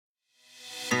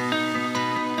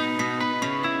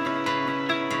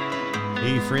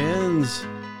Hey friends,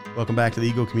 welcome back to the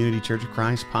Eagle Community Church of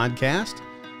Christ podcast.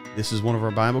 This is one of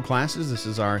our Bible classes. This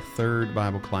is our third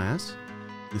Bible class.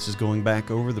 This is going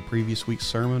back over the previous week's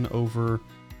sermon over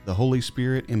the Holy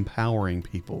Spirit empowering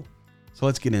people. So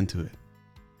let's get into it.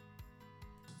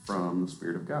 From the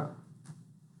Spirit of God.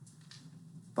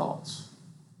 Thoughts?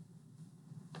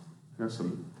 Got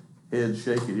some head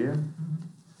shaking, yeah? Kind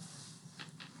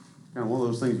of one of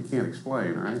those things you can't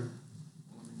explain, right?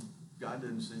 God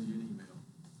doesn't send you an email.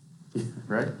 Yeah,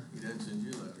 right? He doesn't send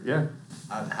you a letter. Yeah.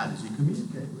 How does he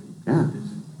communicate with you? Yeah.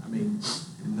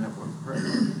 Isn't that what prayer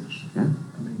is? Yeah.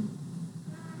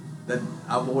 That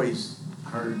I've always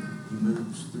heard he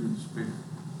moves through the Spirit.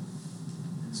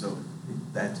 And so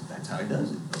that's how he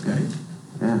does it, okay?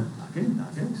 Yeah. I can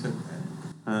accept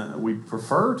that. We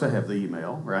prefer to have the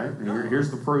email, right? And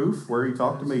here's the proof where he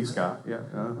talked to me, Scott. Yeah.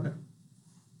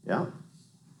 Yeah.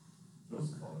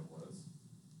 Joseph thought it was.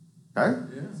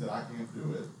 Okay? Yeah. He said, I can't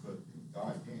do it, but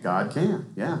God can. God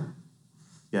can, yeah.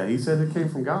 Yeah, he said it came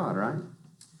from God, right?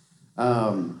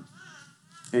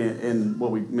 And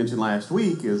what we mentioned last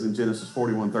week is in Genesis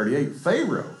 41:38,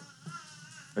 Pharaoh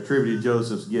attributed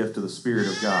Joseph's gift to the Spirit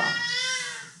of God.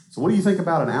 So what do you think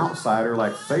about an outsider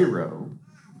like Pharaoh?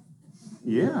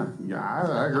 Yeah,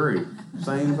 I agree.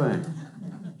 Same thing.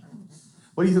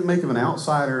 What do you make of an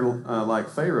outsider like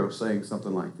Pharaoh saying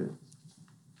something like this?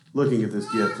 Looking at this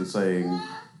gift and saying,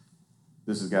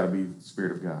 this has got to be the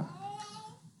Spirit of God.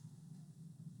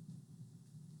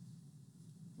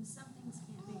 Some things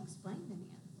can't be explained any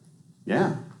other way.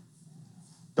 Yeah.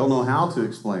 Don't know how to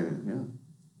explain it, yeah.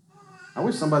 I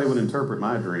wish somebody would interpret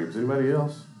my dreams. Anybody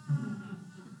else?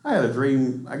 I had a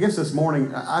dream, I guess this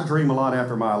morning, I dream a lot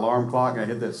after my alarm clock. I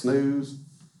hit that snooze.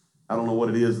 I don't know what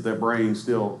it is that brain's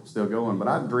still going, but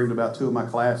I dreamed about two of my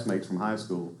classmates from high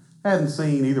school. Hadn't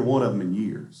seen either one of them in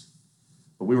years.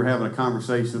 But we were having a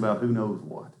conversation about who knows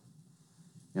what.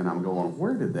 And I'm going,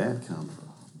 where did that come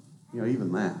from? You know,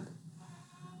 even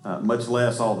that. Much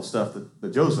less all the stuff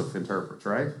that Joseph interprets,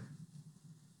 right?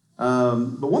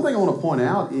 But one thing I want to point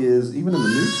out is, even in the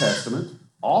New Testament,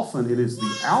 often it is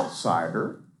the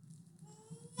outsider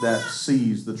that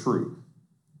sees the truth.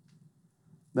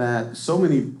 That so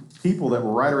many people that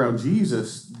were right around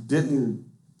Jesus didn't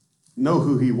know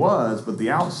who he was, but the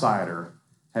outsider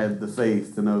had the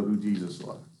faith to know who Jesus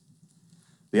was.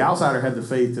 The outsider had the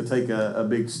faith to take a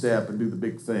big step and do the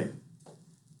big thing.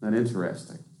 Isn't that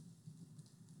interesting?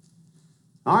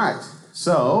 All right,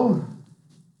 so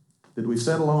did we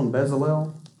settle on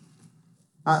Bezalel?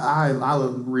 I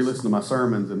re-listened to my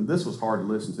sermons, and this was hard to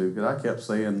listen to because I kept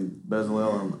saying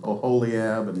Bezalel and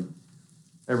Oholiab, and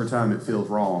every time it feels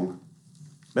wrong.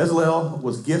 Bezalel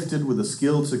was gifted with the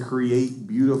skill to create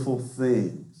beautiful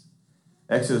things.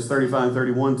 Exodus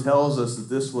 35:31 tells us that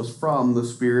this was from the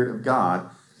Spirit of God.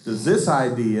 Does this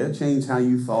idea change how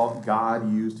you thought God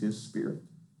used his Spirit?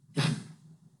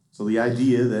 So the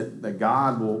idea that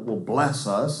God will bless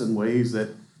us in ways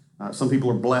that some people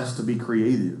are blessed to be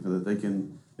creative, that they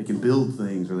can build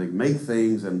things or they can make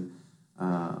things and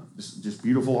just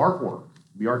beautiful artwork,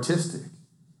 be artistic.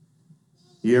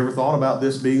 You ever thought about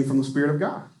this being from the Spirit of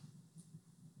God?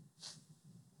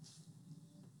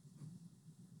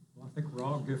 Well, I think we're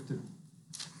all gifted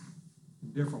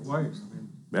in different ways.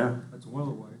 Yeah. That's one of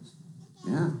the ways.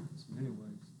 Yeah. There's many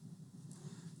ways.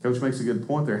 Coach makes a good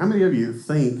point there. How many of you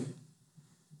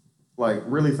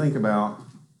really think about,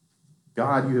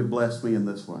 God, you have blessed me in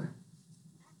this way?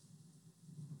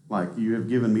 Like, you have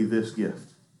given me this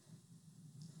gift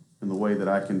in the way that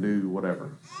I can do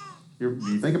whatever. Do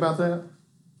you think about that?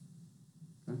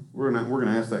 We're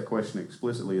gonna ask that question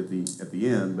explicitly at the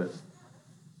end, but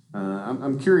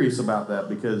I'm curious about that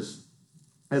because,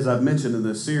 as I've mentioned in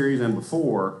this series and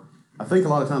before, I think a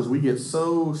lot of times we get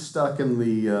so stuck in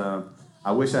the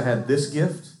I wish I had this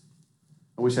gift,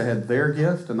 I wish I had their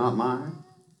gift and not mine,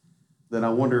 that I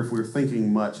wonder if we're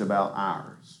thinking much about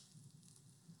ours.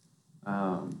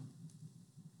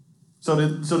 So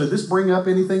did this bring up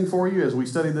anything for you as we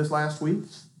studied this last week?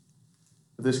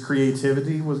 This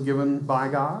creativity was given by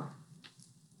God?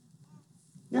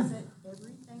 Yeah. Is it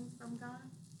everything from God?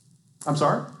 I'm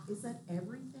sorry? Is that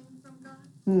everything from God?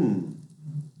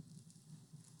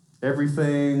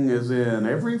 Everything as in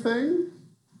everything?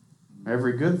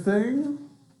 Every good thing?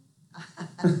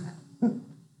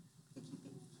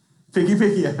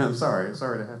 Picky. I'm sorry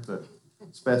to have to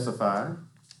specify.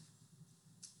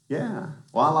 Yeah.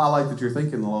 Well, I like that you're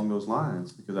thinking along those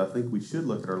lines because I think we should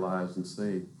look at our lives and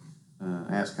see,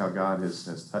 ask how God has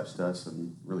touched us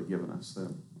and really given us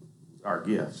our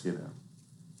gifts, you know.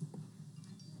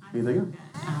 Anything else?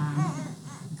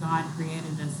 God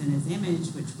created us in his image,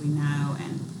 which we know,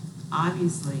 and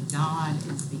obviously God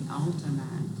is the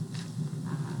ultimate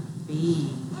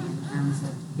being in terms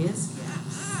of his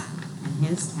gifts and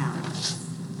his talents.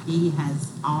 He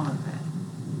has all of it.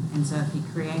 And so if he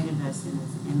created us in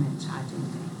his image, I do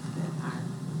think that our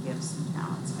gifts and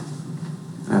talents come from him.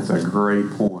 That's a great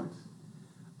point.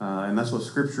 And that's what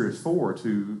Scripture is for,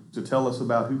 to tell us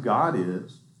about who God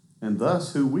is and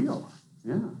thus who we are.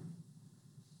 Yeah.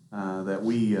 That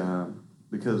we,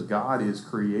 because God is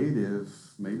creative,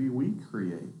 maybe we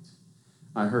create.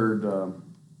 I heard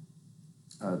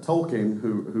Tolkien,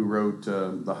 who wrote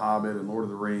The Hobbit and Lord of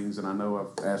the Rings, and I know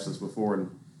I've asked this before, and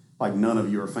like none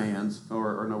of you are fans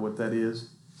or know what that is.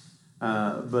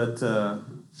 But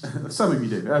some of you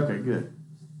do. Okay, good.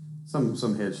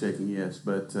 Some head shaking, yes.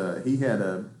 But he had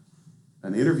an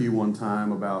interview one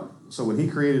time about, so when he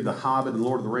created The Hobbit and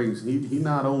Lord of the Rings, he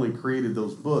not only created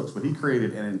those books, but he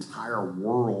created an entire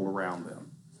world around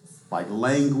them. Like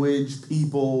language,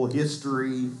 people,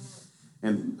 history.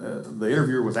 And the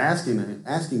interviewer was asking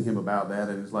him about that,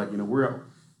 and it's like,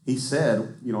 he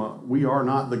said, we are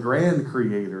not the grand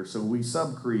creator, so we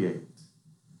sub-create.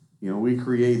 We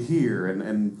create here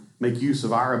and make use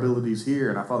of our abilities here.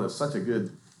 And I thought it was such a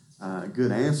good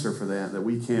answer for that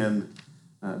we can,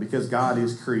 because God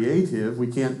is creative, we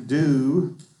can't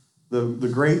do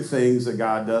the great things that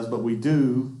God does, but we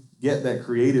do get that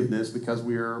creativeness because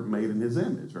we are made in his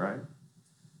image, right?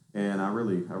 And I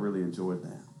really enjoyed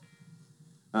that.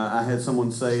 I had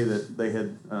someone say that they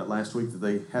had, last week, that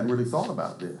they hadn't really thought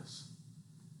about this,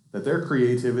 that their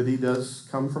creativity does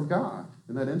come from God.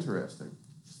 Isn't that interesting?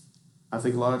 I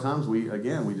think a lot of times we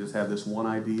just have this one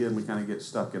idea and we kind of get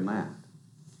stuck in that.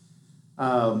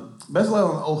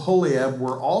 Bezalel and Oholiab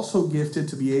were also gifted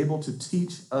to be able to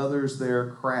teach others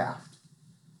their craft.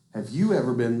 Have you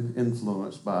ever been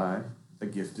influenced by a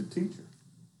gifted teacher?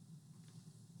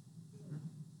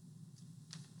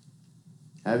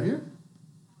 Have you?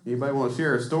 Anybody want to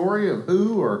share a story of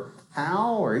who or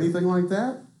how or anything like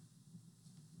that?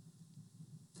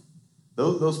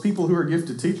 Those people who are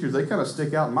gifted teachers, they kind of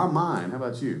stick out in my mind. How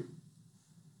about you?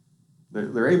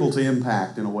 They're able to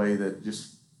impact in a way that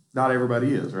just not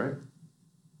everybody is, right?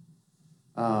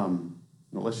 Well,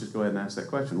 let's just go ahead and ask that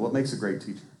question. What makes a great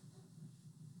teacher?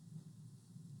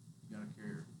 You gotta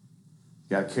care. You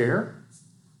got care?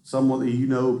 Someone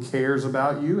that cares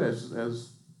about you as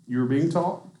you're being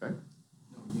taught? Okay.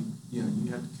 No,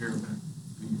 you have to care about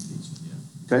who you're teaching,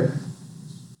 yeah. Okay.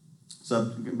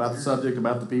 About the subject,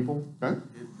 about the people? Okay.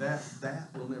 That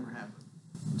will never happen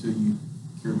until you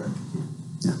care about the kid.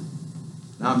 Yeah.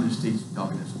 Now I'm just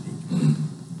talking as a teacher.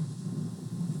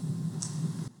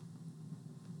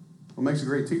 What makes a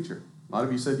great teacher? A lot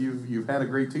of you said you've had a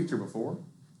great teacher before.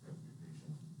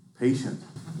 Patient.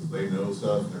 Because they know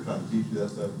stuff, and they're trying to teach you that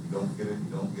stuff. If you don't get it, you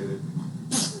don't get it.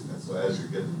 And so as you're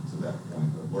getting to that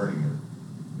point of learning it,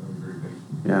 be very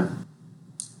patient. Yeah.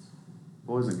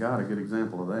 Boy, isn't God a good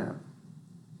example of that?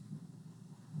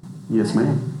 Yes,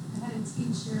 ma'am. I had a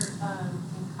teacher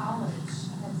in college.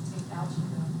 I had to take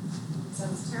algebra. So I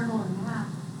was terrible in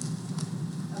math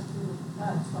up through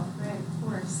 12th grade, of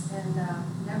course, and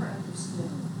never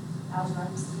understood algebra.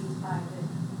 I was beat by it.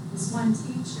 This one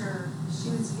teacher,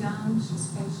 she was young, she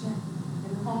was patient,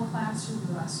 and the whole classroom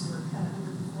of us were kind of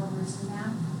underperformers in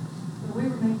math. But we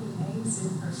were making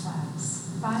A's in her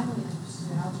class. Finally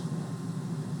understood algebra.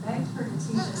 Begged her to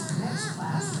teach us the next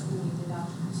class that we needed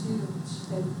algebra 2, which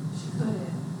she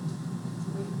couldn't.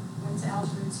 We went to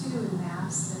algebra 2 in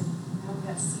maths, and now we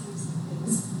got C's and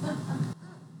things.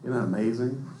 Isn't that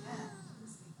amazing? Yeah, she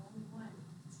was the only one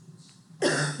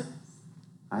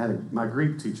to teach. My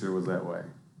Greek teacher was that way.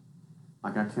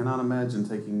 Like, I cannot imagine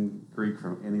taking Greek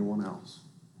from anyone else.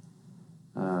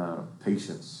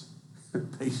 Patience.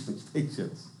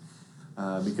 Patience.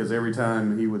 Because every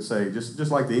time he would say,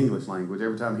 just like the English language,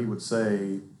 every time he would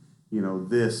say,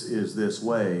 this is this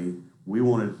way, we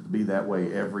wanted it to be that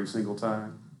way every single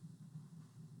time.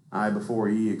 I before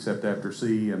E except after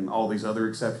C, and all these other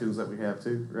exceptions that we have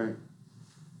too, right?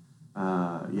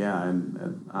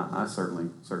 And I certainly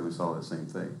saw that same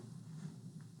thing.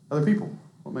 Other people,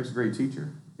 what makes a great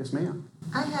teacher? Yes, ma'am.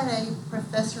 I had a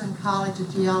professor in college, a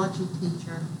geology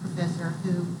professor,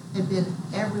 who had been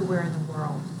everywhere in the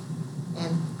world.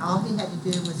 And all he had to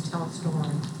do was tell a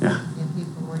story. Yeah. And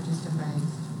people were just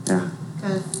amazed. Yeah.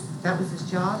 Because that was his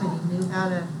job, and he knew how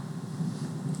to,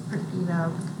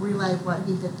 relay what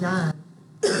he had done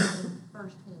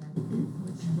firsthand,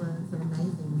 which was an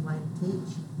amazing way to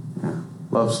teach. Yeah.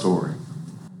 Love story.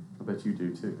 I bet you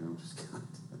do too. I'm just kidding.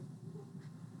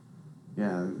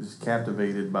 Yeah, just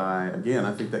captivated by, again,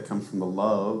 I think that comes from the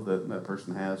love that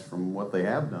person has from what they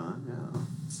have done.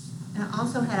 Yeah. And I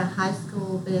also had a high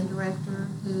school band director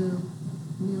who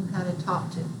knew how to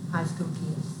talk to high school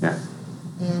kids. Yeah.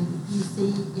 And if you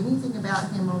see anything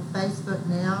about him on Facebook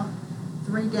now,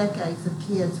 3 decades of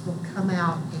kids will come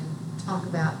out and talk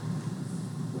about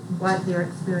what their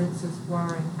experiences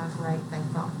were and how great they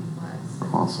thought he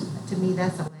was. Awesome. To me,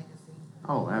 that's a legacy.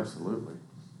 Oh, absolutely.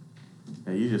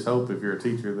 And you just hope if you're a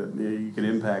teacher that you can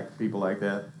impact people like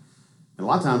that. And a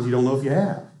lot of times you don't know if you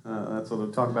have. That's what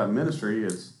we talk about in ministry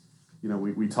is,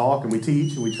 we talk and we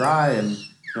teach and we try, and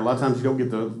a lot of times you don't get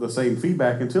the same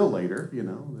feedback until later,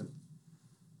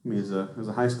 I mean, as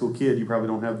a high school kid, you probably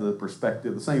don't have the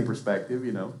same perspective,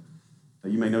 You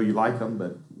may know you like them,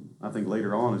 but I think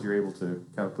later on, as you're able to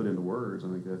kind of put into words, I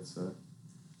think that's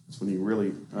when you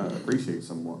really appreciate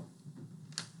someone.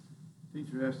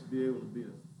 Teacher has to be able to be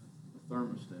a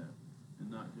thermostat and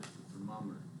not just a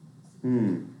thermometer. Hmm.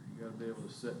 You got to be able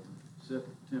to set the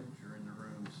temperature in the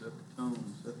room, set the tone,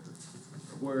 or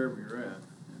wherever you're at,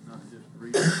 and not just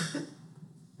read it.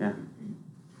 Yeah. And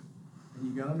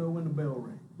you gotta know when the bell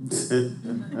rings.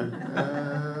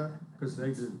 Because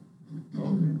they do.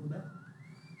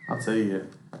 I'll tell you,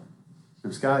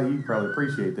 and Scott, you probably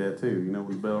appreciate that too. When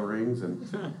the bell rings, and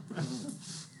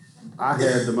I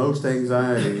had the most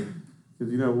anxiety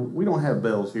because we don't have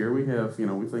bells here. We have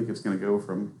we think it's going to go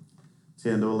from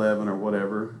 10 to 11 or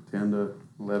whatever, 10 to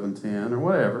 11:10 or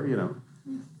whatever,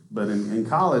 But in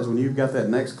college, when you've got that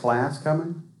next class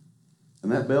coming,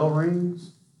 and that bell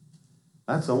rings,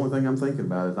 that's the only thing I'm thinking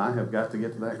about is I have got to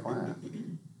get to that class.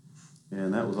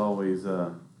 And that was always,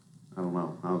 I don't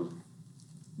know,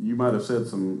 you might have said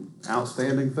some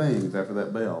outstanding things after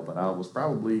that bell, but I was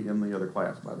probably in the other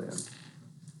class by then.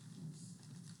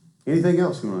 Anything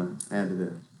else you want to add to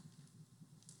this?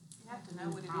 You have to know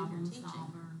what it is you're Problem teaching.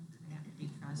 solver, you have to be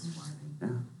trustworthy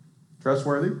Yeah.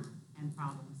 Trustworthy? and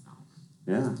problem solver.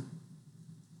 Yeah.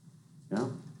 Yeah.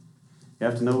 You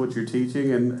have to know what you're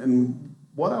teaching. And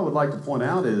what I would like to point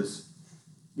out is,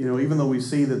 even though we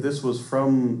see that this was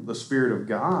from the Spirit of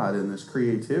God and this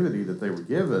creativity that they were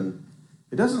given,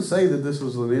 it doesn't say that this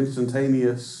was an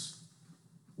instantaneous,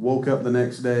 woke up the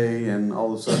next day and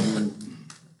all of a sudden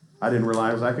I didn't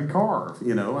realize I could carve,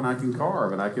 and I can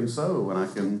carve and I can sew and I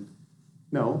can,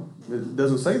 no, it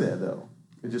doesn't say that though.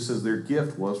 It just says their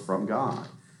gift was from God.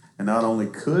 And not only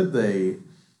could they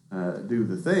do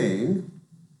the thing,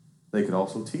 they could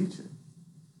also teach it.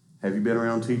 Have you been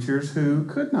around teachers who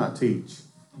could not teach?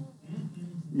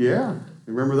 Yeah,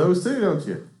 you remember those too, don't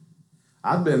you?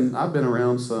 I've been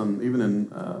around some, even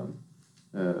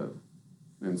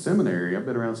in seminary. I've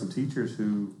been around some teachers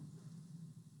who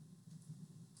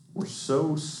were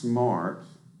so smart.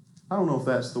 I don't know if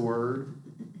that's the word.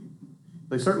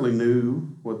 They certainly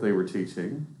knew what they were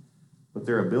teaching, but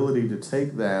their ability to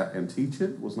take that and teach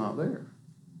it was not there.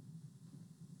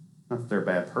 Not that they're a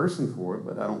bad person for it,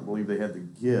 but I don't believe they had the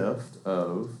gift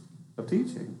of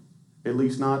teaching. At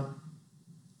least not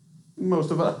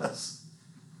most of us.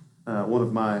 One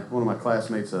of my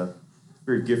classmates, a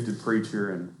very gifted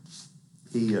preacher, and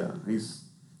he's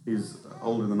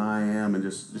older than I am, and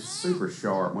just super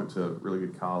sharp. Went to a really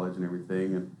good college and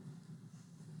everything, and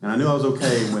I knew I was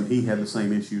okay when he had the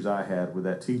same issues I had with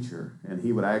that teacher, and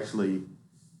he would actually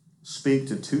speak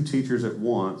to 2 teachers at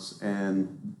once,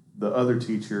 and the other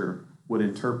teacher would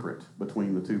interpret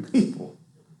between the 2 people.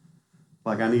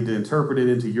 Like, I need to interpret it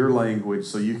into your language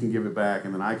so you can give it back,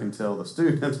 and then I can tell the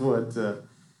students what.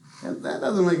 And that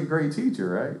doesn't make a great teacher,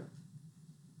 right?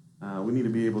 We need to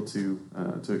be able to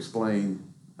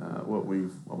explain what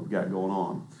we've got going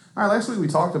on. All right, last week we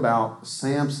talked about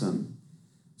Samson.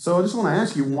 So I just want to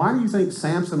ask you, why do you think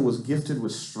Samson was gifted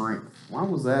with strength? Why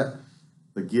was that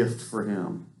the gift for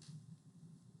him?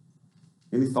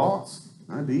 Any thoughts,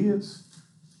 ideas?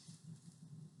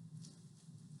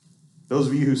 Those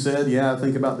of you who said, yeah, I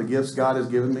think about the gifts God has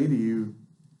given me, do you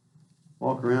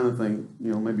walk around and think,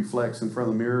 maybe flex in front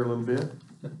of the mirror a little bit?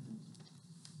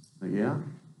 Yeah?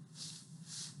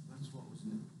 That's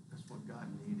what God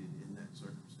needed in that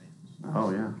circumstance.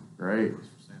 Oh, yeah. Great. Was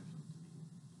for Samson.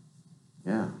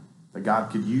 Yeah. That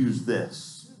God could use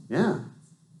this. Yeah.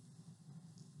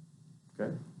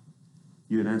 Okay.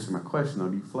 You didn't answer my question, though.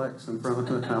 Do you flex in front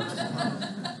of the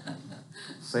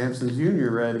Samson Jr.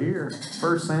 right here.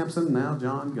 First Samson, now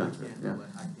John Gunter. Yeah.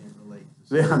 I can't relate.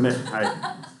 Yeah, man. Hey,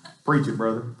 preach it,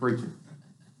 brother. Preach it.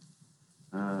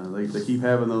 They keep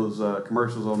having those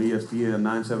commercials on ESPN,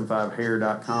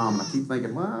 975hair.com, and I keep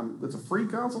thinking, well, it's a free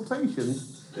consultation.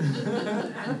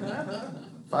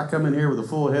 If I come in here with a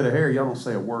full head of hair, y'all don't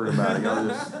say a word about it.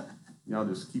 Y'all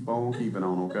just keep on keeping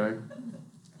on, okay?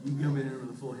 You can come in here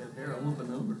with a full head of hair, I want the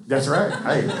number. That's right.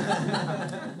 Hey.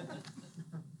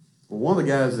 Well, one of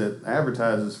the guys that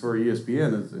advertises for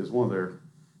ESPN is one of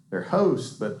their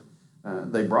hosts, but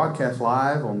they broadcast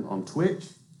live on Twitch.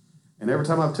 And every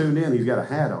time I've tuned in, he's got a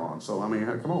hat on. So, I mean,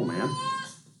 come on, man.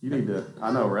 You need to,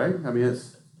 I know, right? I mean,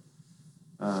 it's,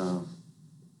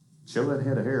 show that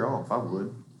head of hair off, I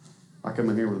would. I come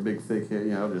in here with a big, thick head,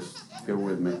 just go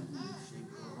with me.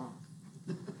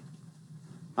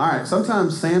 All right,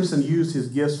 sometimes Samson used his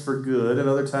gifts for good, and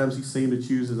other times he seemed to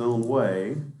choose his own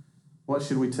way. What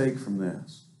should we take from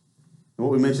this? And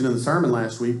what we mentioned in the sermon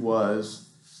last week was,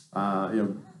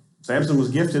 Samson was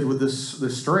gifted with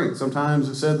this strength. Sometimes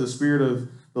it said the Spirit of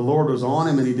the Lord was on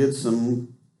him and he did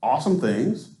some awesome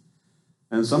things.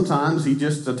 And sometimes he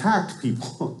just attacked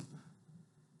people.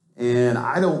 And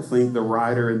I don't think the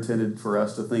writer intended for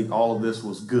us to think all of this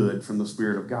was good from the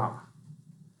Spirit of God.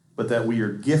 But that we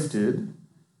are gifted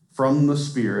from the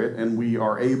Spirit and we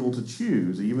are able to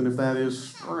choose, even if that is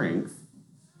strength,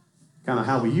 kind of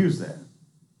how we use that.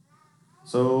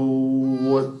 So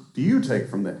what do you take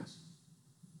from this?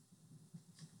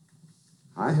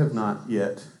 I have not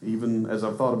yet, even as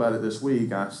I've thought about it this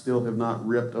week, I still have not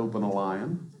ripped open a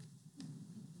lion.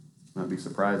 Might be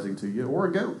surprising to you, or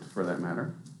a goat for that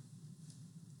matter.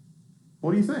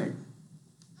 What do you think?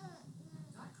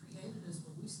 God created us,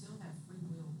 but we still have free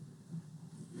will.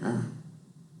 Yeah.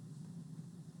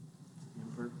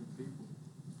 Imperfect people.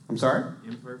 I'm sorry?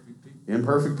 Imperfect people.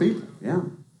 Imperfect people, yeah.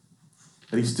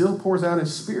 But he still pours out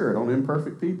his Spirit on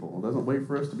imperfect people. Doesn't wait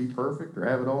for us to be perfect or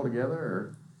have it all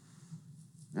together.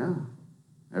 Yeah.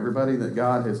 Everybody that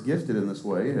God has gifted in this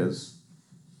way has,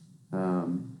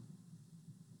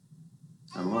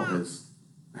 has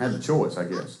had the choice, I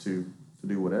guess, to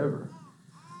do whatever.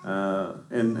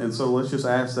 And so let's just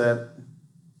ask that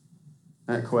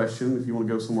question, if you want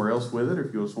to go somewhere else with it, or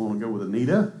if you just want to go with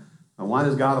Anita. Why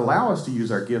does God allow us to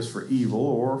use our gifts for evil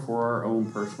or for our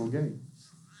own personal gain?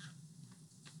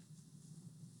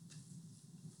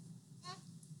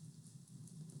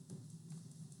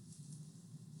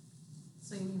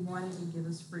 So you wanted to give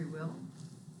us free will?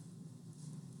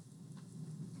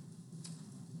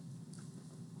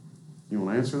 You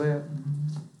want to answer that?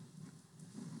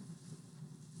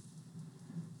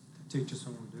 To teach us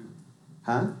when we do.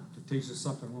 Huh? To teach us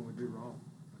something when we do wrong.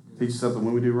 Teach us something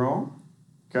when we do wrong?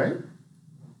 Okay.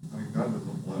 I mean, God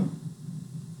doesn't want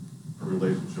a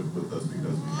relationship with us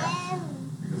because we have to.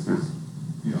 Because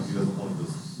He doesn't want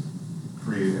us to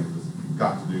create him, you've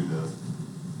got to do this.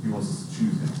 He wants us to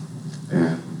choose him.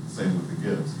 And same with the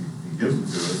gifts. He gives them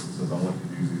to us and says, I want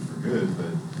you to use these for good,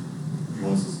 but he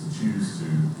wants us to choose to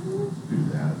do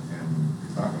that, and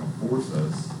he's not going to force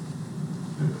us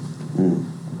to do it.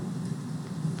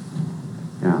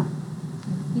 Yeah.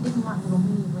 He didn't want little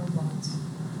mini robots.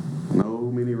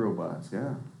 No mini robots,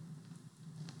 yeah.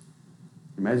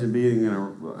 Imagine being in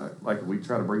like we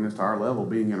try to bring this to our level,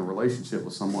 being in a relationship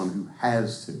with someone who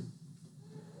has to.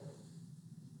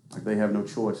 Like they have no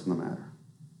choice in the matter.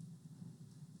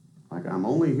 Like I'm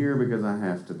only here because I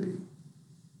have to be.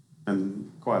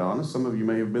 And quite honest, some of you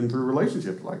may have been through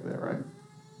relationships like that, right?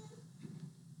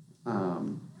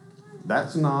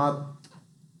 That's not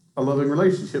a loving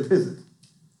relationship, is it?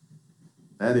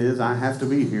 That is, I have to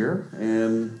be here,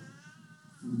 and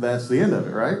that's the end of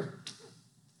it, right?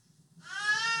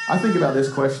 I think about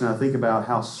this question, I think about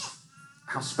how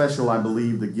special I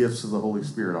believe the gifts of the Holy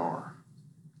Spirit are.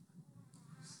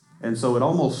 And so it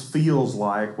almost feels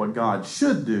like what God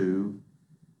should do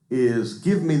is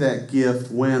give me that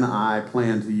gift when I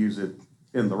plan to use it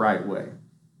in the right way.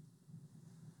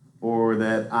 Or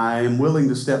that I am willing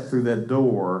to step through that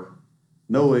door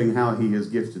knowing how He has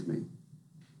gifted me.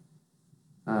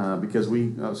 Because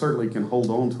we certainly can hold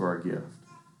on to our gift.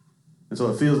 And so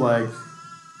it feels like,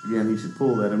 again, He should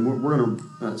pull that. And we're going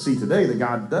to see today that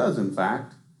God does, in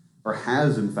fact, or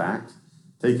has, in fact,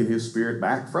 taken His Spirit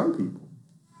back from people,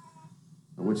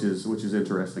 which is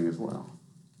interesting as well.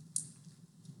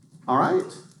 All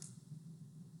right.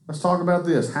 Let's talk about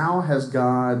this. How has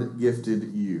God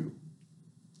gifted you?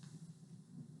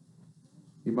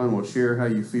 Anybody want to share how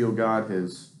you feel God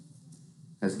has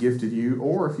gifted you?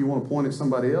 Or if you want to point at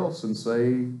somebody else and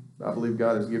say, I believe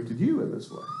God has gifted you in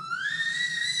this way.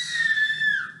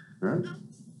 Right?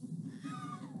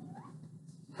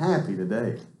 Happy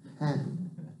today. Happy.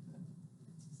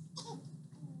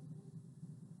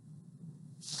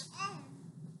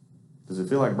 Does it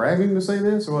feel like bragging to say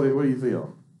this, or what do you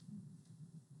feel?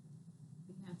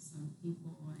 We have some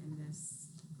people in this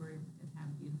group that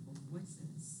have beautiful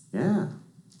voices. Yeah.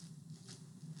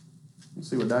 You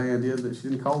see what Diane did that she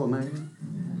didn't call the name?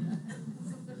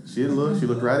 She didn't look. She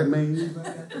looked right at me.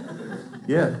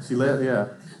 Yeah, she let, yeah.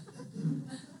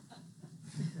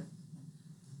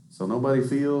 So nobody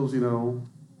feels,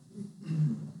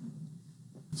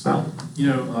 So,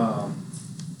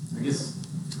 I guess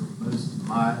for most of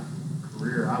my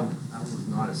career, I was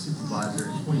not a supervisor.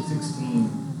 In 2016,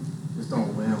 just on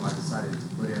a whim, I decided to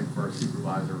put in for a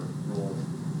supervisor role,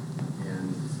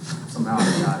 and somehow I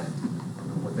got it. I don't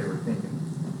know what they were thinking,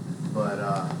 but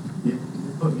it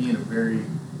put me in a very,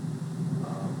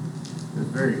 it was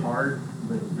very hard,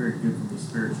 but it was very good for me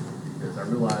spiritually, because I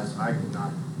realized I could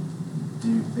not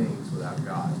do things without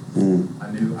God. I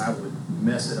knew I would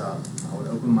mess it up. I would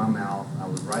open my mouth, I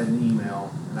would write an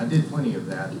email, and I did plenty of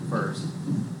that at first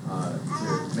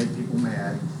to make people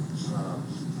mad.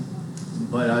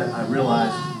 But I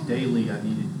realized daily I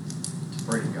needed to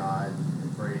pray to God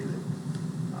and pray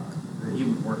that He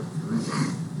would work through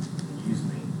me and use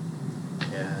me.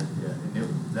 And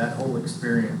that whole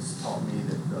experience taught me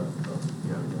that the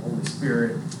Holy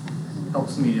Spirit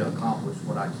helps me to accomplish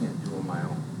what I can't do on my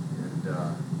own. And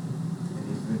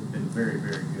He's been very,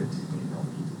 very good to me, help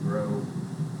me to grow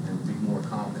and be more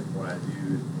confident in what I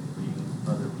do and leading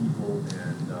other people.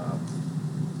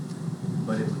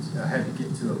 But I had to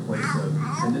get to a place of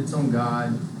dependence on God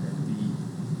and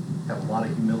have a lot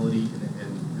of humility,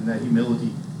 and that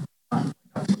humility, I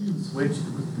switched,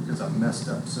 it was because I messed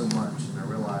up so much, and I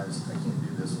realized I can't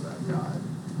do this without God.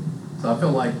 So I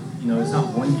feel like, it's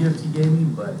not one gift He gave me,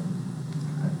 but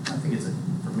I think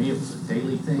for me, it was a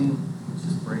daily thing. It's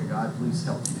just pray, God, please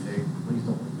help me today. Please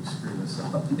don't let me screw this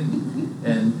up.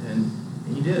 and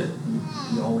He did.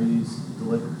 He always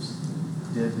delivers.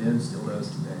 Did then, still does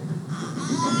today.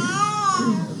 It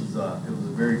was a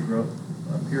very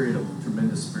period of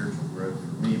tremendous spiritual growth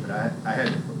for me, but I had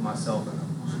to put myself in a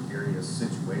precarious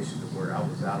situation where I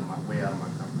was way out of my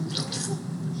comfort zone,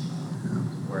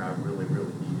 where I really,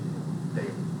 really needed Him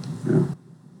daily. Yeah.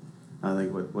 I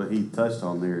think what he touched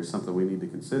on there is something we need to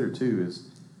consider too, is,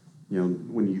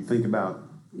 when you think about,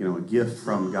 a gift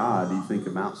from God, do you think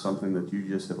about something that you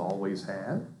just have always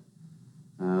had?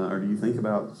 Or do you think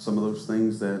about some of those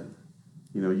things that,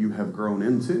 you have grown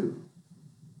into?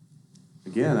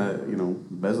 Again,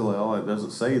 Bezalel, it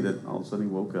doesn't say that all of a sudden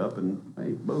he woke up and,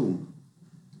 hey, boom,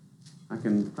 I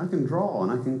can draw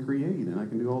and I can create and I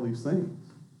can do all these things.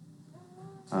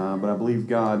 But I believe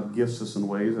God gifts us in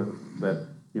ways that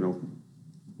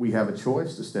we have a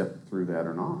choice to step through that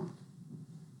or not.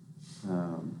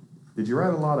 Did you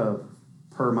write a lot of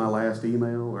per my last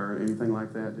email or anything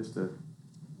like that, just to...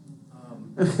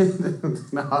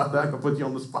 No, I'm not going to put you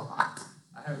on the spot.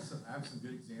 I have some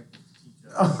good examples to teach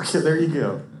us. Okay, there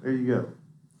you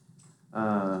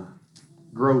go.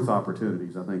 Growth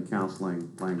opportunities, I think,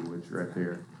 counseling language right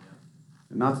there.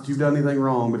 Not that you've done anything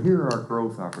wrong, but here are our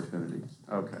growth opportunities.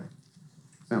 Okay.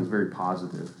 Sounds very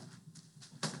positive.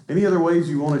 Any other ways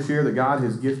you want to share that God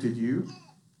has gifted you?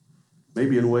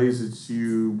 Maybe in ways that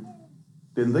you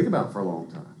didn't think about for a long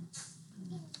time.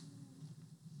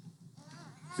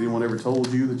 Has anyone ever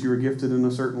told you that you were gifted in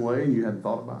a certain way and you hadn't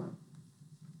thought about it?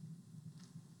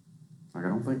 Like, I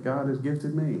don't think God has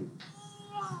gifted me.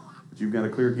 But you've got a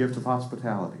clear gift of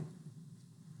hospitality.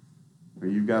 Or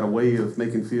you've got a way of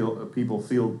making people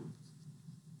feel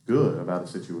good about a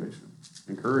situation.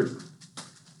 Encouragement.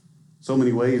 So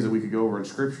many ways that we could go over in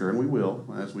Scripture, and we will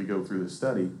as we go through this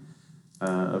study,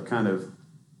 of kind of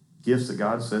gifts that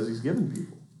God says He's given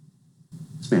people.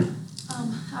 Ma'am.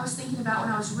 I was thinking about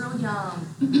when I was real young,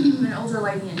 an older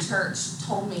lady in church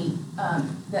told me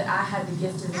that I had the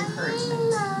gift of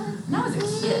encouragement. And I was a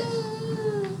kid.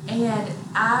 And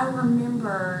I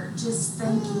remember just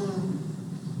thinking,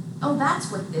 oh, that's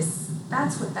what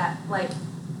that,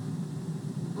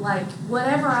 like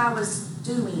whatever I was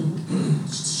doing,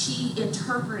 she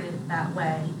interpreted it that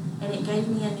way. And it gave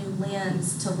me a new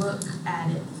lens to look at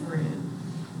it through.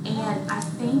 And I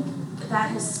think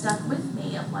that has stuck with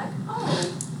me of like,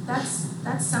 oh,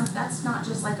 that's not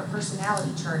just like a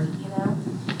personality trait,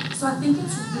 So I think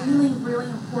it's really, really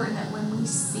important that when we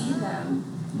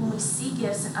see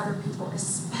gifts in other people,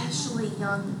 especially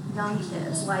young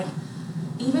kids, like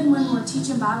even when we're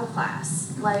teaching Bible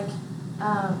class, like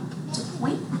to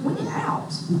point it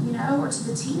out, or to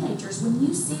the teenagers. When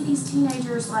you see these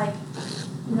teenagers, like,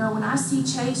 when I see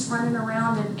Chase running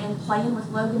around and playing with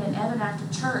Logan and Evan after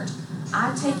church,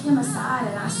 I take him aside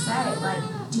and I say, like,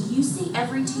 do you see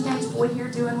every teenage boy here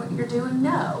doing what you're doing?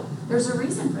 No. There's a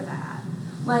reason for that.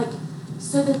 Like,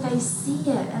 so that they see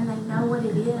it and they know what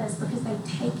it is, because they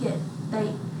take it,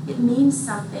 it means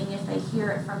something if they hear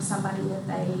it from somebody that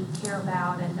they care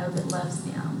about and know that loves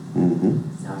them.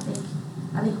 Mm-hmm. So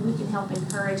I think we can help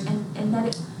encourage and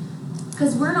that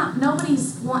Because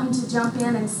nobody's wanting to jump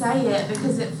in and say it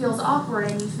because it feels awkward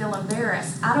and you feel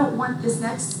embarrassed. I don't want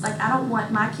I don't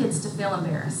want my kids to feel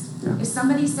embarrassed. Yeah. If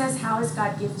somebody says, how has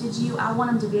God gifted you? I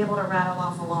want them to be able to rattle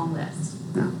off a long list.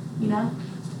 Yeah. You know?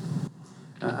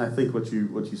 I think what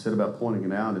you said about pointing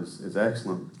it out is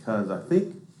excellent, because I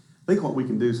think what we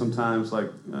can do sometimes,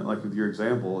 like with your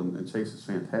example, and Chase is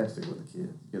fantastic with the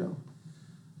kid, you know.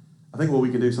 I think what we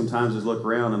can do sometimes is look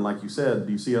around and, like you said,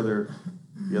 do you see the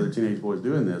other teenage boys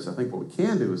doing this? I think what we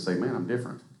can do is say, man, I'm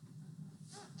different.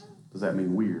 Does that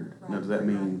mean weird? You know, does that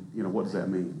mean, you know, what does that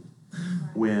mean?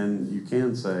 When you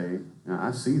can say, you know,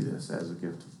 I see this as a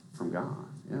gift from God.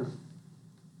 Yeah,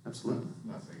 absolutely.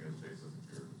 I'm not saying that Chase doesn't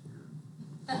care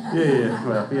if it's weird. Yeah,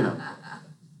 well, you know.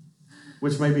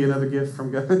 Which may be another gift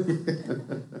from God.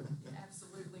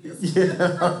 Absolutely. Yeah.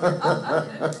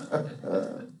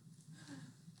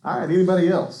 All right, anybody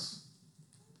else?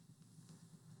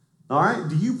 All right,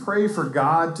 do you pray for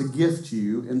God to gift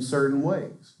you in certain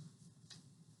ways?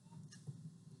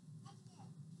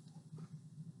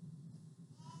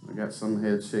 I got some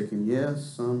heads shaking yes,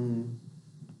 some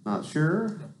not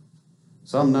sure,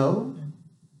 some no.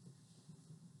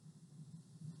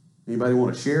 Anybody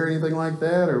want to share anything like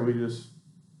that, or we just...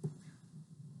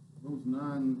 Those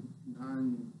nine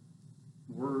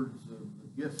words of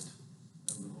the gift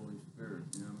of the Holy Spirit,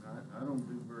 you know, I don't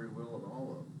do very well at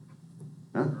all of them.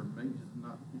 Huh? Or maybe just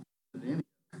not at any.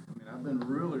 I mean, I've been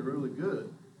really, really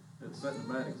good at setting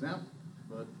a bad example,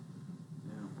 but,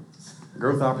 you know.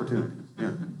 Growth opportunities, yeah.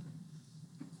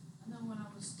 I know when I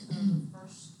was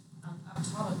first, I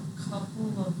taught a couple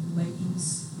of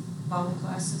ladies Bible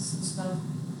classes and stuff.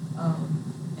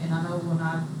 And I know when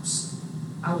I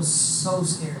was so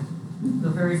scared. The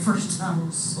very first time I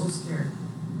was so scared.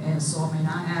 And so, I mean,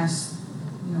 I asked,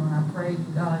 you know, and I prayed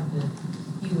to God that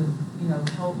He would, you know,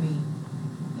 help me,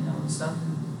 you know, and stuff.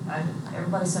 And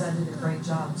everybody said I did a great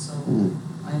job. So,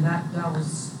 and that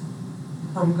was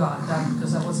from God,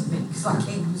 because that wasn't me, because I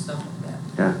can't do stuff like that.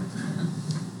 Yeah.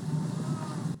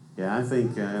 Yeah, I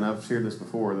think, and I've shared this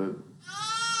before, that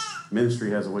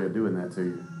ministry has a way of doing that to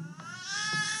you.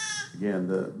 Again,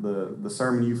 the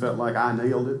sermon you felt like I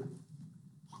nailed it.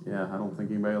 Yeah, I don't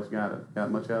think anybody else got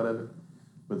much out of it.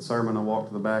 But the sermon, I walk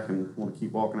to the back and want to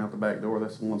keep walking out the back door.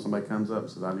 That's the one somebody comes up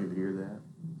and says, I need to hear that.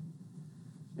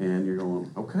 And you're going,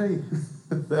 okay,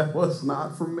 that was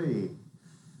not for me.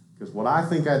 Because what I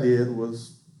think I did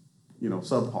was, you know,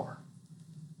 subpar.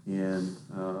 And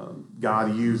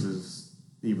God uses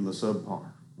even the subpar,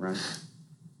 right?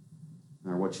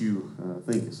 Or what you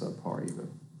think is subpar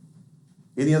even.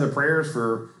 Any other prayers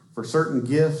for certain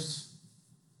gifts?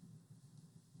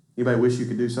 Anybody wish you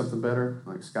could do something better?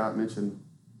 Like Scott mentioned,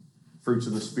 fruits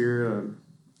of the Spirit.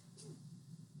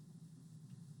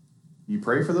 You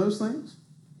pray for those things?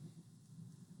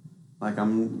 Like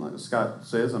Scott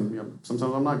says, sometimes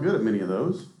I'm not good at many of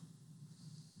those.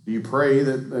 Do you pray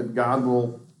that God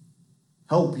will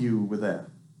help you with that?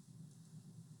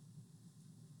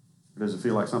 Or does it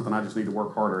feel like something I just need to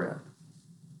work harder at?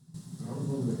 I was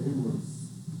on the ambulance.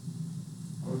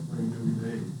 I was praying every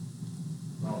day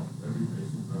about every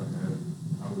patient that I had.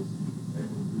 I was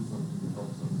able to do something to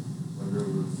help them. Whether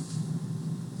it was,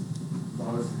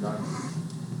 honestly,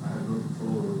 I had no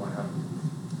control over what happened.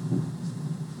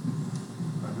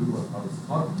 I knew what I was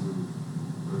taught to do,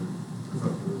 but it's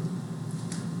up to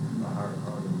my higher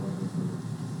power and wanted to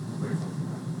make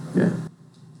something happen.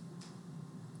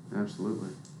 Yeah.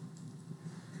 Absolutely.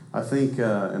 I think,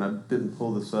 and I didn't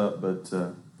pull this up, but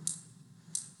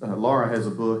Laura has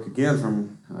a book, again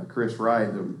from Chris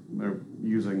Wright, that they're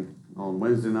using on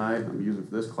Wednesday night. I'm using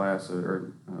for this class,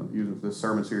 or using for this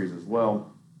sermon series as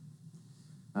well.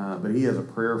 But he has a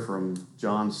prayer from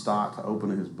John Stott to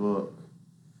open his book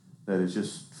that is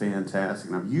just fantastic.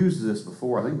 And I've used this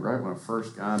before, I think right when I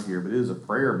first got here, but it is a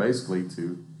prayer basically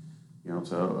to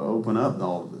open up to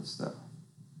all of this stuff.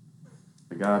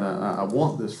 God, I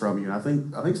want this from you. And I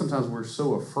think sometimes we're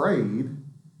so afraid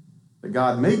that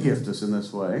God may gift us in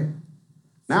this way.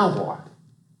 Now what?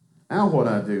 Now what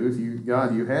I do? If you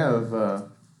have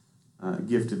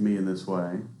gifted me in this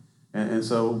way. And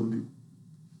so do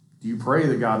you pray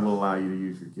that God will allow you to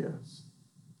use your gifts?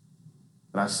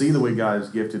 But I see the way God has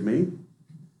gifted me.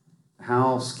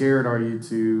 How scared are you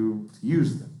to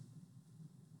use them?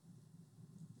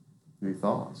 Any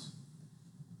thoughts?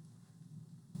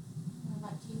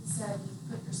 Like Keith said, you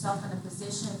put yourself in a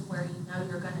position where you know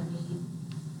you're going to need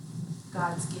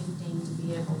God's gifting to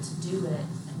be able to do it.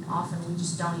 And often we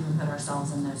just don't even put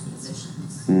ourselves in those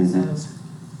positions. Mm-hmm. So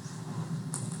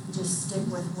just stick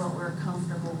with what we're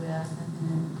comfortable with, and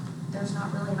then there's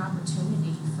not really an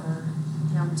opportunity for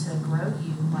Him to grow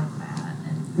you like that.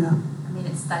 And Yeah. I mean,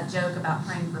 mean, it's that joke about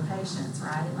praying for patience,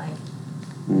 right? Like,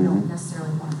 we don't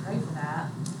necessarily want to pray for that,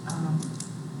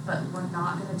 but we're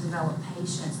not going to develop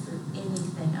patience through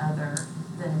anything other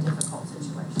than a difficult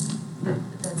situation.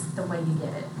 That's the way you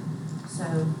get it. So, I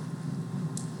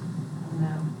don't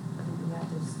know.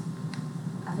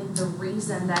 I think the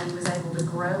reason that he was able to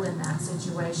grow in that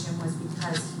situation was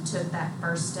because he took that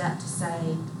first step to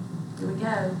say, here we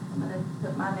go, I'm going to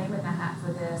put my name in the hat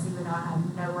for this, even though I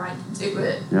have no right to do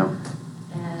it. Yeah.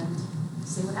 And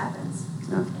see what happens.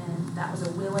 Yeah. And that was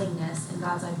a willingness, and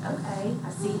God's like, okay, I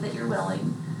see that you're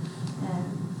willing,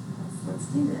 and let's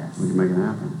do this. We can make it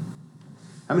happen.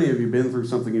 How many of you been through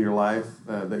something in your life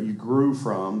that you grew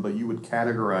from, but you would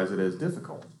categorize it as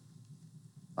difficult?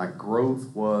 Like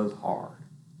growth was hard.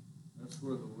 That's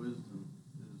where the wisdom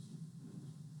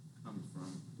comes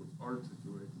from, with hard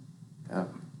situations. Yeah.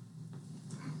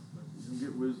 But you don't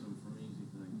get wisdom from easy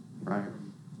things. Right.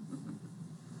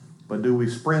 But do we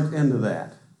sprint into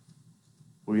that?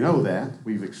 We know that.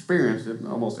 We've experienced it.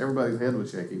 Almost everybody's head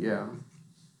was shaking, yeah.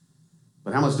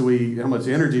 But how much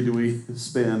energy do we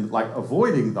spend like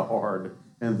avoiding the hard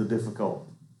and the difficult?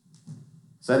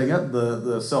 Setting up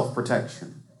the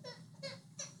self-protection.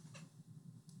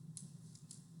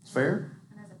 It's fair?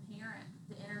 And as a parent,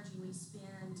 the energy we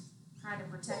spend trying to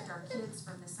protect our kids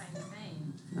from the same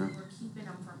thing, we're keeping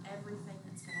them from everything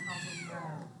that's going to help them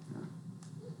grow.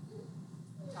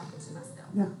 I'm talking to myself.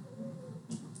 Yeah.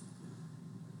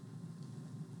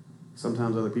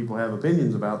 Sometimes other people have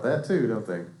opinions about that too, don't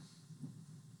they?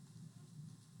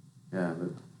 Yeah, but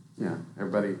yeah,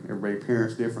 everybody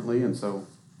parents differently, and so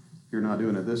if you're not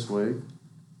doing it this way,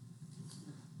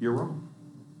 you're wrong.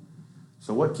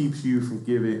 So what keeps you from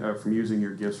from using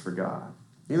your gifts for God?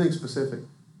 Anything specific?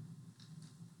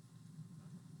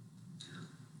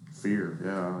 Fear,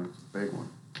 yeah, it's a big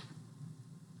one.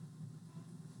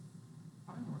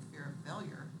 Probably more fear of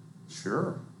failure.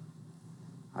 Sure.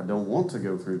 I don't want to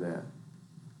go through that.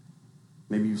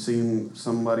 Maybe you've seen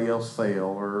somebody else fail,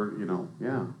 or,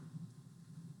 yeah.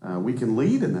 We can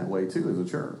lead in that way, too, as a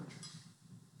church.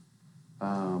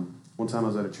 One time I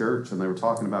was at a church, and they were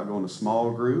talking about going to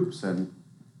small groups, and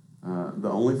the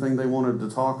only thing they wanted to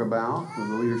talk about with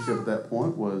the leadership at that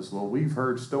point was, well, we've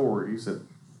heard stories that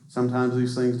sometimes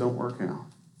these things don't work out.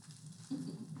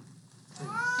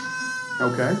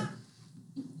 Okay.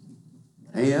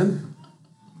 And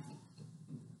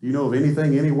do you know of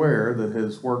anything anywhere that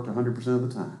has worked 100% of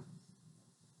the time?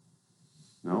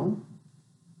 No.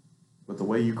 But the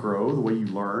way you grow, the way you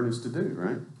learn is to do,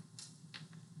 right?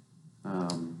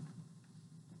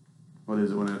 What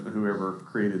is it when whoever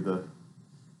created the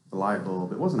light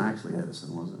bulb? It wasn't actually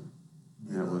Edison, was it?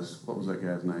 Yeah, it was, what was that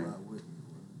guy's name?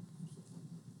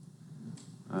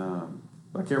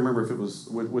 I can't remember if it was,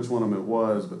 which one of them it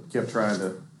was, but kept trying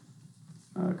to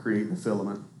create the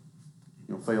filament.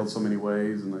 Failed so many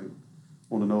ways, and they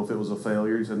wanted to know if it was a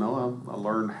failure. He said, no, I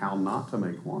learned how not to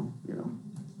make one,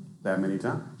 that many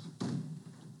times.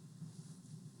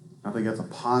 I think that's a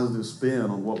positive spin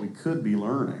on what we could be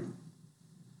learning.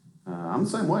 I'm the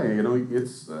same way,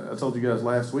 I told you guys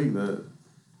last week that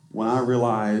when I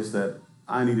realized that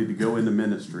I needed to go into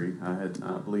ministry, I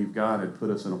believe God had put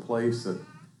us in a place that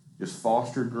just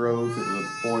fostered growth. It was at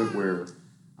the point where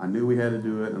I knew we had to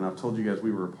do it, and I've told you guys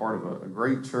we were a part of a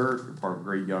great church, we were part of a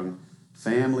great young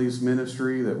families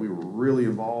ministry that we were really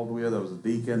involved with. I was a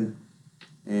deacon,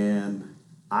 and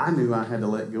I knew I had to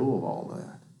let go of all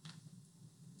that.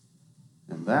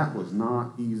 And that was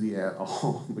not easy at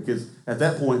all, because at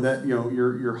that point, that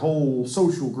your whole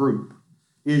social group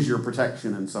is your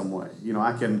protection in some way.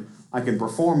 I can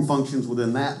perform functions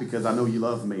within that because I know you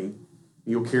love me, and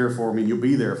you'll care for me, and you'll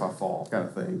be there if I fall, kind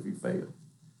of thing, if you fail.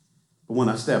 But when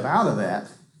I step out of that,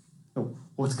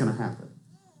 what's going to happen?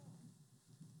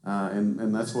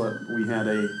 And that's what we had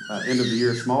a end of the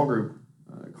year small group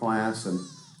class,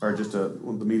 or just the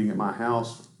meeting at my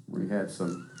house where we had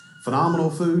some phenomenal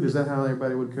food. Is that how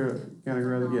everybody would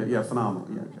categorize it? Yeah, phenomenal.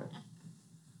 Yeah, okay.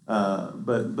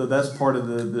 But that's part of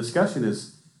the discussion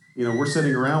is, we're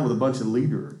sitting around with a bunch of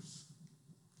leaders,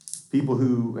 people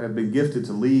who have been gifted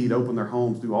to lead, open their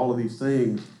homes, do all of these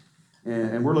things.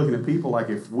 And we're looking at people like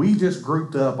if we just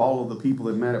grouped up all of the people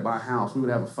that met at my house, we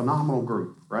would have a phenomenal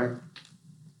group, right?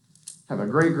 Have a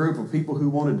great group of people who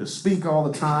wanted to speak all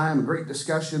the time, a great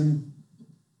discussion.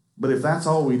 But if that's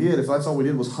all we did,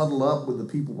 was huddle up with the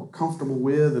people we're comfortable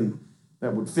with and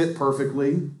that would fit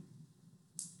perfectly,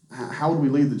 how would we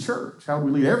lead the church? How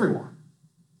would we lead everyone?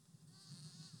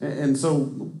 And so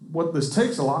what this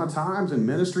takes a lot of times in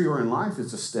ministry or in life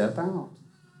is to step out.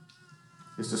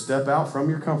 Is to step out from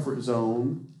your comfort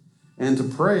zone and to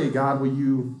pray, God, will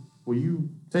you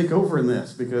take over in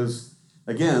this? Because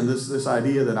again, this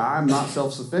idea that I'm not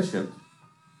self-sufficient.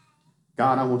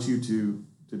 God, I want you to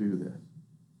do this.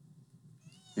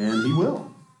 And he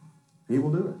will. He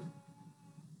will do it.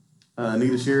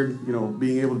 Anita shared,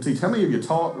 being able to teach. How many of you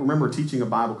remember teaching a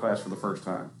Bible class for the first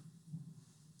time?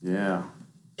 Yeah.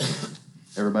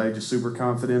 Everybody just super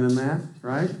confident in that,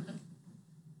 right?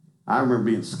 I remember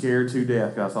being scared to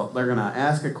death because I thought they're going to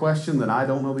ask a question that I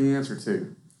don't know the answer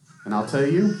to. And I'll tell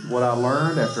you what I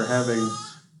learned after having,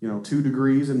 2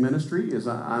 degrees in ministry is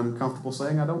I'm comfortable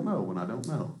saying I don't know when I don't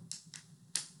know.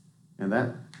 And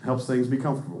that helps things be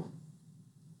comfortable.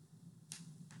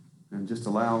 And just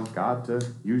allow God to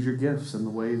use your gifts in the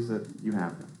ways that you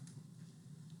have them.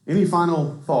 Any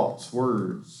final thoughts,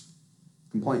 words,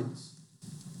 complaints?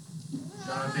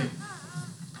 John, I think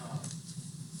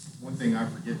one thing I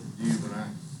forget to do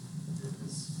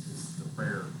is the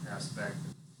prayer aspect,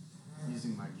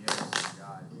 using my gifts for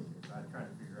God. I try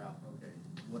to figure out, okay,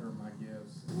 what are my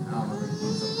gifts and how am I going to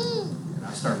use them? And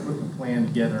I start putting a plan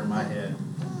together in my head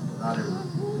without ever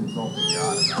consulting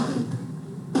God about it.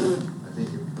 And I think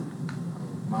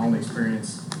my own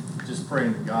experience, just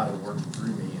praying that God will work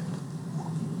through me, and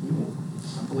He will,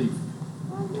 I believe,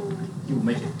 He will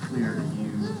make it clear to you,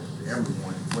 to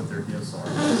everyone, what their gifts are.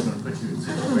 He's going to put you in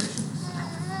situations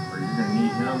where you're going to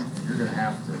need Him, and you're going to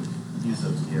have to use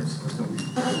those gifts. So it's going to be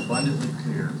abundantly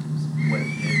clear what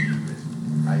He gave you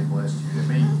and how He blessed you. It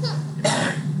may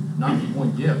not be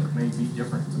one gift. It may be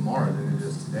different tomorrow than it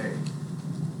is today.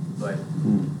 But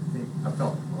I think I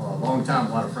felt a long time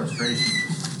a lot of frustration.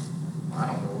 I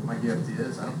don't know what my gift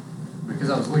is. Because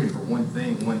I was looking for one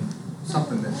thing,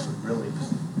 something that would really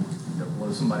just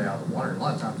blow somebody out of the water. And a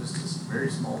lot of times, it's just very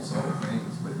small, subtle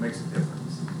things, but it makes a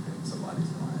difference in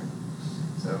somebody's life.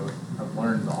 So I've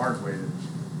learned the hard way that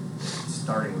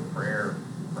starting with prayer,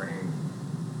 praying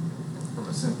from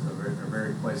a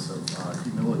very place of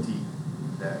humility,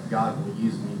 that God will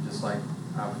use me just like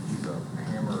I would use a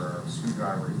hammer or a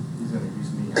screwdriver. He's going to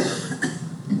use me however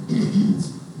He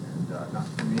needs.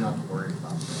 For me not to worry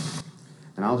about that.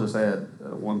 And I'll just add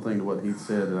one thing to what he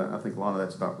said. I think a lot of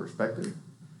that's about perspective.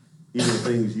 Even the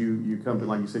things you come to,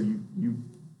 like you said, you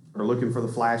are looking for the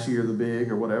flashy or the big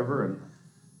or whatever.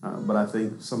 But I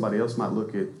think somebody else might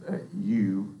look at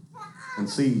you and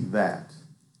see that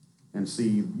and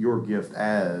see your gift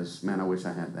as, man, I wish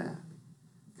I had that.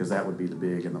 Because that would be the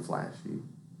big and the flashy.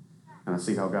 And I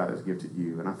see how God has gifted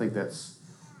you. And I think that's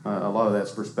a lot of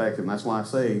that's perspective. And that's why I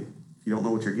say, if you don't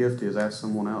know what your gift is, ask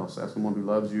someone else. Ask someone who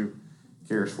loves you,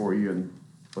 cares for you, and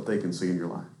what they can see in your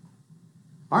life.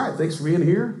 All right, thanks for being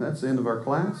here. That's the end of our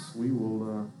class. We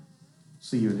will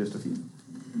see you in just a few.